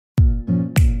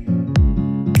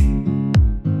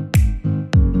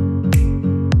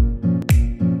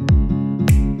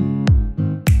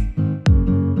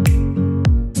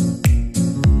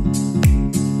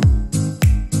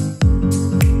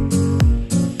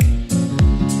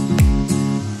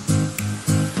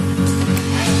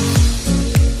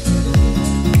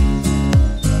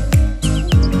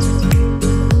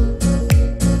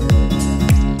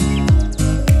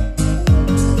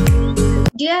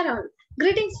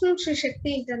Greetings from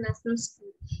Shakthi International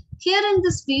School. Here in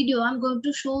this video, I'm going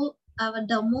to show our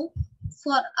demo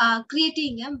for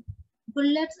creating a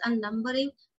bullets and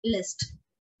numbering list.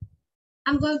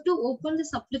 I'm going to open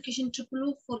this application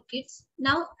ooo4KIDS.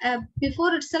 Now,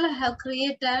 before itself, I have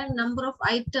created a number of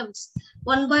items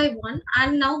one by one,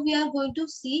 and now we are going to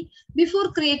see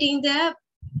before creating the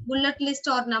bullet list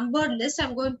or numbered list.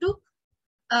 I'm going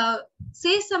to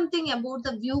say something about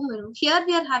the view menu. Here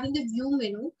we are having the view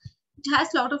menu. It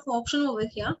has a lot of options over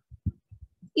here.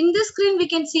 In this screen, we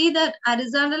can see that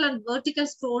horizontal and vertical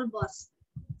scroll bars.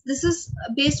 This is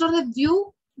based on the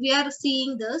view. We are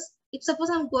seeing this. If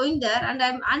suppose I'm going there and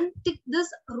I'm untick this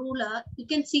ruler, you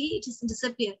can see it is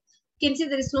disappeared. You can see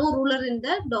there is no ruler in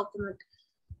the document.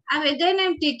 And again,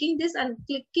 I'm taking this and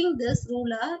clicking this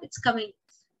ruler. It's coming.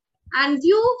 And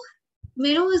view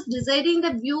menu is deciding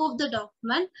the view of the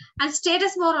document, and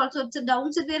status bar also. It's a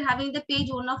downside. We're having the page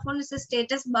 1 of 1 is a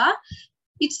status bar.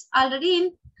 It's already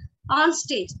in on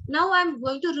stage. Now I'm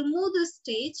going to remove this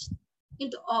stage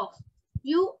into off.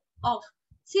 View off.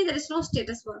 See, there is no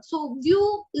status bar. So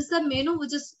view is the menu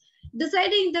which is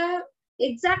deciding the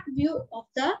exact view of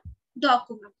the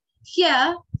document.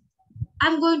 Here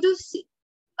I'm going to see,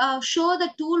 show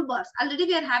the toolbars. Already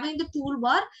we are having the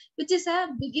toolbar, which is a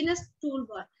beginner's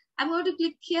toolbar. I'm going to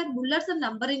click here bullets and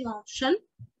numbering option.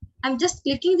 I'm just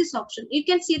clicking this option. You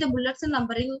can see the bullets and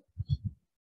numbering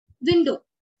window.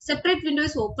 Separate window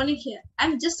is opening here.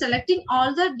 I'm just selecting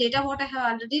all the data what I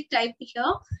have already typed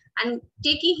here and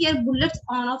taking here bullets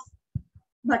on off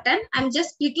button. I'm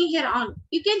just clicking here on.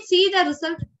 You can see the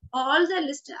result. All the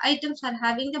list items are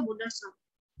having the bullets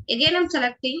on. Again, I'm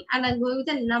selecting and I'm going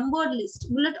with a numbered list.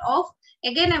 Bullet off.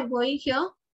 Again, I'm going here,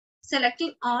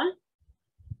 selecting all.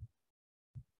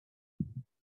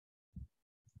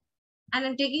 And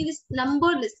I'm taking this number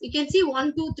list. You can see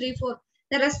 1, 2, 3, 4.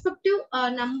 The respective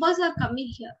numbers are coming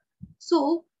here.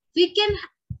 So we can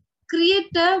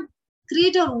create our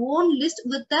own list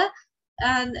with the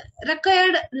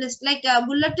required list, like a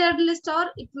bulleted list, or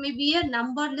it may be a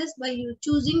numbered list by you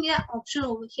choosing an option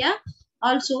over here.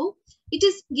 Also, it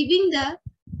is giving the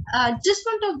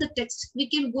adjustment of the text. We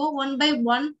can go one by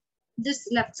one, this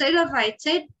left side or right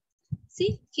side.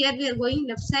 See, here we are going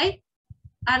left side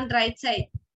and right side.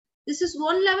 This is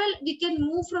one level. We can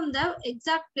move from the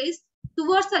exact place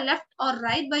towards the left or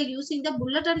right by using the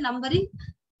bullet and numbering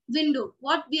window,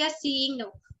 what we are seeing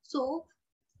now. So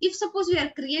if suppose we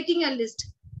are creating a list,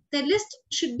 the list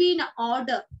should be in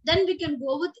order. Then we can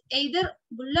go with either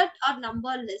bullet or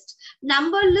number list.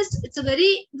 Number list, it's a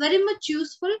very much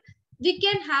useful. We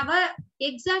can have a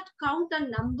exact count and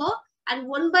number, and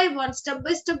one by one, step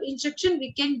by step instruction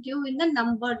we can give in the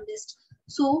numbered list.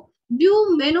 So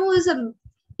view menu is a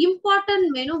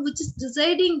important menu which is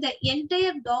deciding the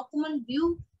entire document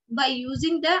view by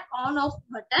using the on off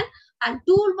button. And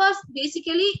toolbars,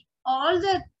 basically all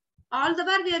the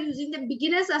where we are using the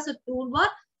beginners as a toolbar.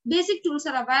 Basic tools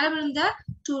are available in the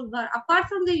toolbar. Apart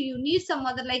from the, you need some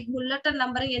other like bullet and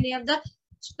numbering, any of the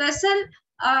special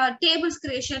tables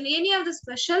creation, any of the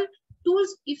special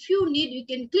tools. If you need, you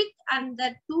can click and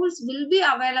the tools will be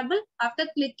available after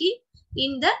clicking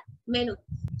in the menu.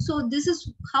 So this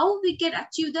is how we can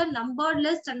achieve the numbered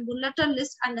list and bulleted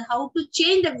list, and how to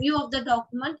change the view of the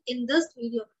document in this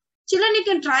video. Children, you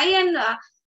can try and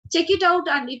check it out,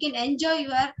 and you can enjoy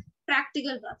your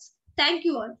practical works. Thank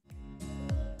you all.